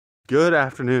Good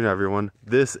afternoon, everyone.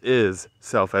 This is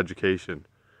self-education.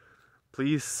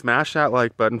 Please smash that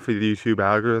like button for the YouTube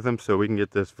algorithm so we can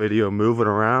get this video moving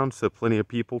around so plenty of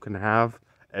people can have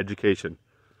education.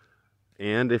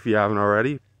 And if you haven't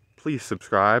already, please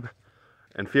subscribe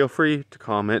and feel free to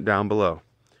comment down below.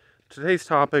 Today's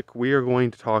topic, we are going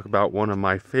to talk about one of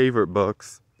my favorite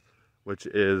books, which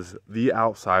is The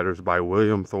Outsiders by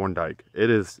William Thorndike. It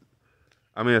is,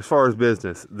 I mean, as far as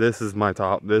business, this is one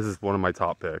of my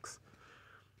top picks.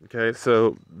 Okay,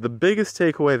 so the biggest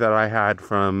takeaway that I had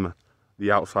from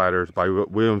The Outsiders by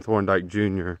William Thorndike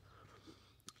Jr.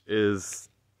 is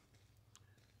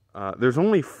there's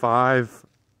only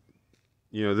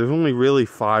really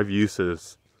five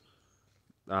uses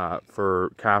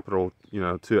for capital,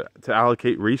 to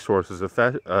allocate resources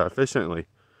efficiently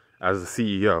as a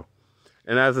CEO.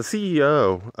 And as a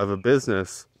CEO of a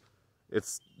business,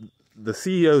 the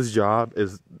CEO's job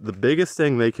is the biggest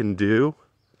thing they can do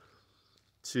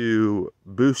to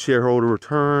boost shareholder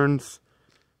returns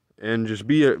and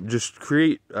just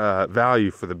create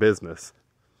value for the business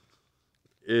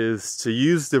is to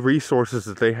use the resources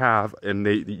that they have and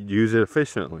they use it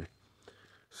efficiently.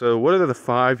 So what are the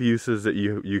five uses that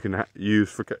you can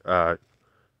use for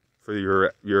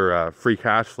your free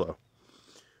cash flow?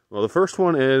 Well, the first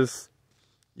one is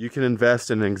you can invest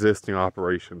in existing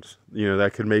operations.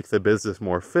 That could make the business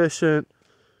more efficient.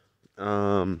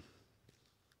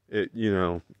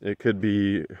 It could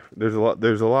be, there's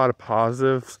a lot of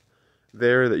positives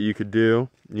there that you could do.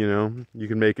 You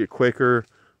can make it quicker,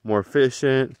 more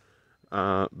efficient,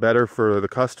 better for the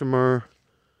customer.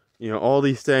 All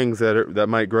these things that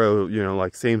might grow,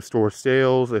 like same store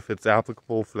sales if it's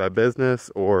applicable for that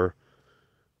business, or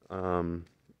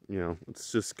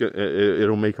it's just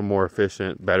it'll make a more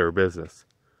efficient, better business.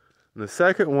 And the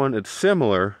second one, it's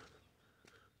similar,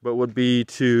 but would be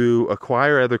to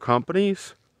acquire other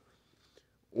companies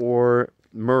or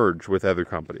merge with other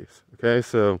companies. Okay,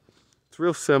 so it's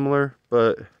real similar,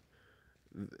 but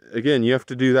again, you have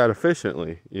to do that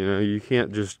efficiently. You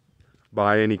can't just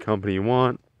buy any company you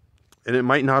want, and it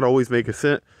might not always make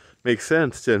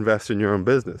sense to invest in your own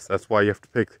business. That's why you have to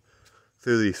pick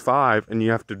through these five, and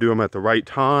you have to do them at the right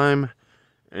time,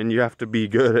 and you have to be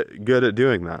good at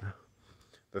doing that.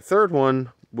 The third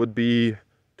one would be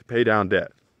to pay down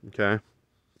debt. Okay,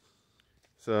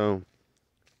 so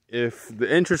if the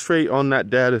interest rate on that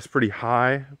debt is pretty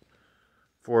high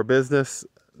for a business,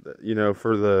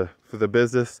 for the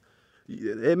business,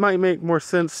 it might make more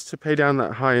sense to pay down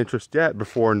that high interest debt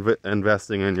before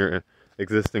investing in your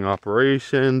existing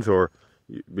operations, or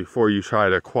before you try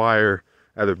to acquire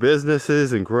other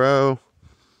businesses and grow.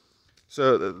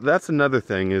 So that's another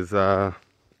thing, is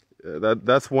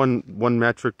that's one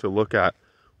metric to look at,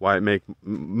 why it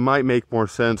might make more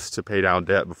sense to pay down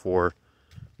debt before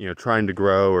trying to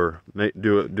grow or make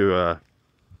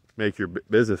your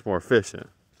business more efficient.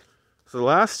 So the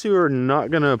last two are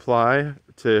not going to apply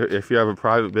to if you have a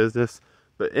private business,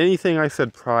 but anything I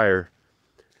said prior,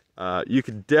 you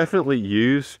could definitely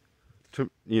use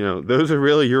to, those are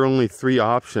really your only three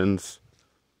options,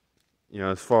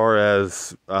 as far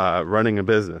as running a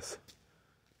business.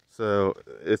 So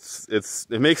it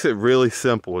makes it really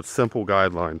simple. It's simple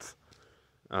guidelines.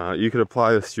 You could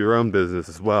apply this to your own business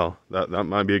as well. That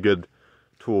might be a good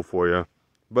tool for you.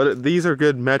 But these are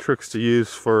good metrics to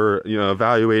use for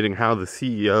evaluating how the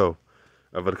CEO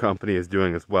of a company is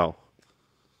doing as well.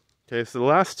 Okay, so the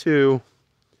last two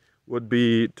would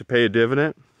be to pay a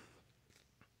dividend.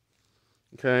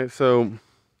 Okay, so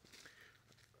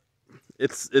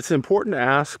it's important to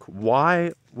ask,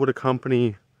 why would a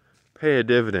company pay a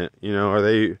dividend?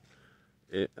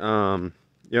 It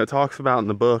talks about in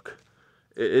the book,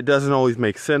 it doesn't always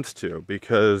make sense to,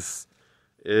 because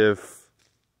if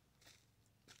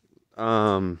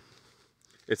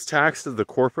it's taxed at the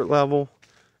corporate level,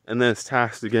 and then it's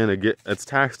taxed again at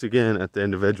the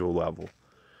individual level,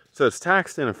 so it's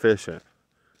taxed inefficient.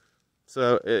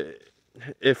 So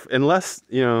if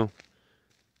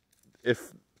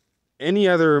any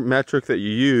other metric that you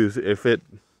use,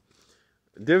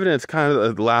 dividend's kind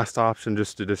of the last option,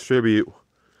 just to distribute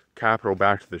capital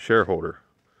back to the shareholder.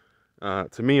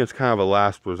 To me, it's kind of a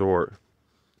last resort.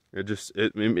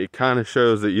 It kind of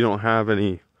shows that you don't have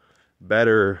any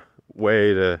better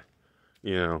way to,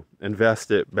 invest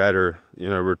it better,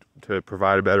 to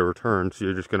provide a better return. So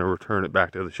you're just going to return it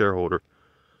back to the shareholder.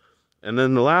 And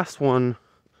then the last one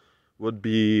would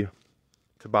be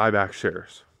to buy back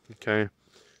shares. Okay,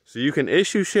 so you can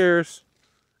issue shares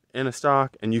in a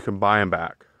stock and you can buy them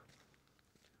back.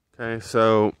 Okay,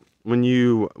 so when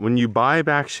you buy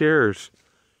back shares,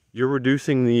 you're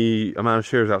reducing the amount of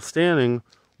shares outstanding,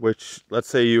 which, let's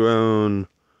say you own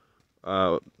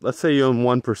let's say you own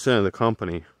 1% of the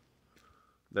company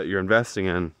that you're investing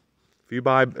in.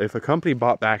 If a company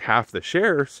bought back half the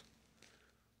shares,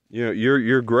 you know,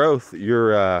 your growth, you'd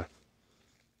own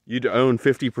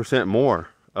 50% more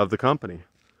of the company,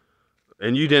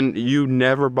 and you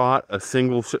never bought a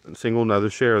single another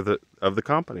share of the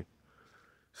company.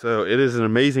 So it is an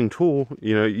amazing tool.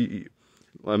 You know, you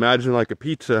imagine like a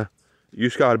pizza. You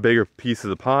just got a bigger piece of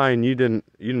the pie, and you didn't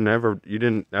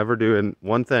ever do in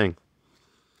one thing.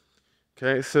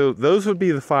 Okay, so those would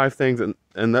be the 5 things,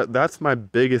 and that's my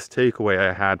biggest takeaway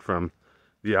I had from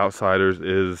The Outsiders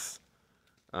is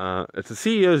it's a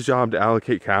CEO's job to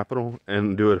allocate capital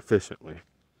and do it efficiently.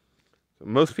 So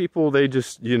most people, they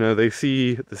just, you know, they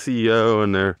see the CEO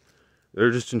and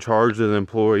they're just in charge of the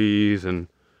employees and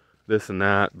this and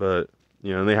that, but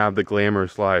you know, they have the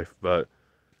glamorous life. But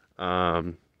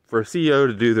for a CEO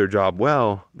to do their job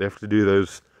well, they have to do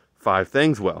those 5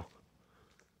 things well.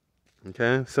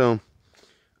 Okay, so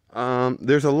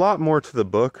there's a lot more to the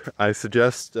book. I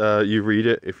suggest you read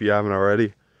it if you haven't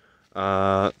already,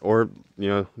 or you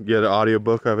know, get an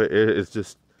audiobook of it.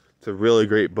 It's a really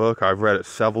great book. I've read it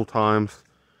several times.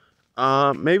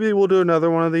 Maybe we'll do another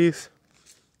one of these.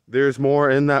 There's more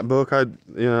in that book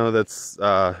that's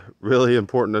really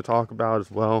important to talk about as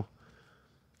well.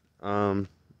 I'm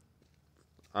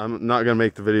not gonna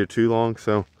make the video too long,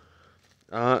 so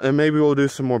and maybe we'll do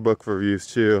some more book reviews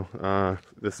too.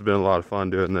 This has been a lot of fun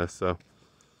doing this, so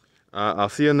I'll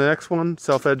see you in the next one.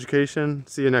 Self-education.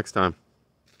 See you next time.